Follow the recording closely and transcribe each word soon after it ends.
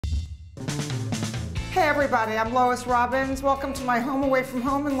Hey everybody, I'm Lois Robbins. Welcome to my home away from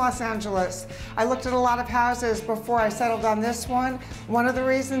home in Los Angeles. I looked at a lot of houses before I settled on this one. One of the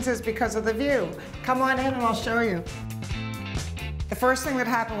reasons is because of the view. Come on in and I'll show you. The first thing that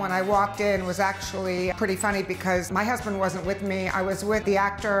happened when I walked in was actually pretty funny because my husband wasn't with me. I was with the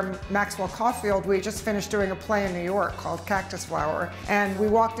actor Maxwell Caulfield. We just finished doing a play in New York called Cactus Flower. And we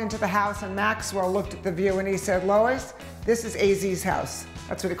walked into the house and Maxwell looked at the view and he said, "Lois, this is AZ's house."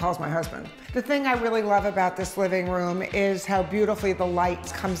 That's what he calls my husband. The thing I really love about this living room is how beautifully the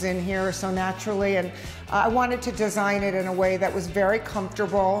light comes in here so naturally, and I wanted to design it in a way that was very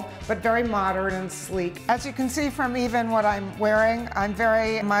comfortable, but very modern and sleek. As you can see from even what I'm wearing, I'm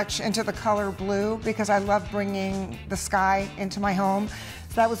very much into the color blue because I love bringing the sky into my home.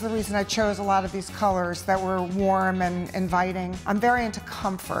 So that was the reason I chose a lot of these colors that were warm and inviting. I'm very into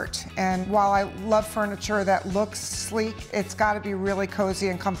comfort, and while I love furniture that looks sleek, it's got to be really cozy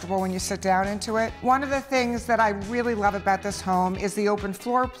and comfortable when you sit down into it. One of the things that I really love about this home is the open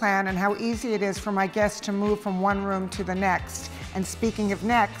floor plan and how easy it is for my guests to move from one room to the next. And speaking of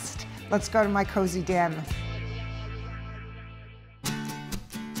next, let's go to my cozy den.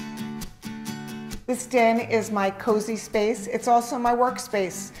 This den is my cozy space. It's also my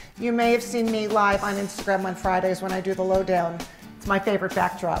workspace. You may have seen me live on Instagram on Fridays when I do the lowdown. It's my favorite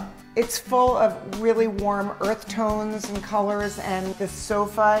backdrop. It's full of really warm earth tones and colors, and this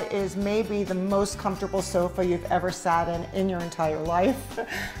sofa is maybe the most comfortable sofa you've ever sat in your entire life.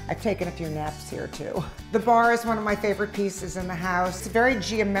 I've taken a few naps here too. The bar is one of my favorite pieces in the house. It's very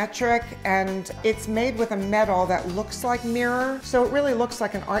geometric and it's made with a metal that looks like mirror, so it really looks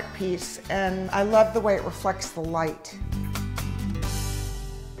like an art piece, and I love the way it reflects the light.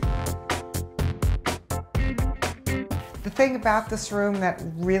 The thing about this room that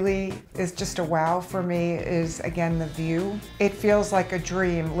really is just a wow for me is, again, the view. It feels like a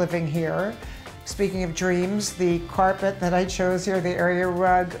dream living here. Speaking of dreams, the carpet that I chose here, the area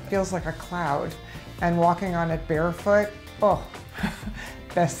rug, feels like a cloud. And walking on it barefoot, oh,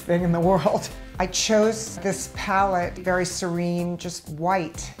 best thing in the world. I chose this palette, very serene, just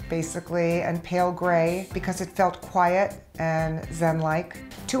white, basically, and pale gray, because it felt quiet and zen-like.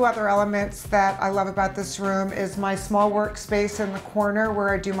 Two other elements that I love about this room is my small workspace in the corner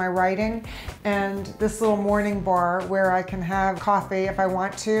where I do my writing, and this little morning bar where I can have coffee if I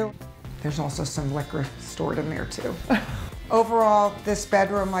want to. There's also some liquor stored in there too. Overall, this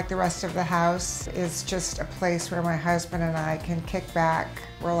bedroom, like the rest of the house, is just a place where my husband and I can kick back,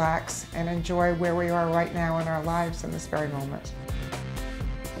 relax, and enjoy where we are right now in our lives in this very moment.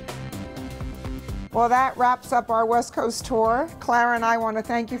 Well, that wraps up our West Coast tour. Clara and I want to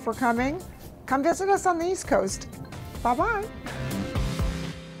thank you for coming. Come visit us on the East Coast. Bye-bye.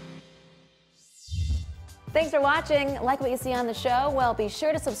 Thanks for watching. Like what you see on the show? Well, be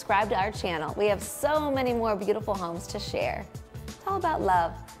sure to subscribe to our channel. We have so many more beautiful homes to share. It's all about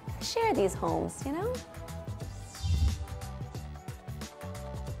love. Share these homes, you know?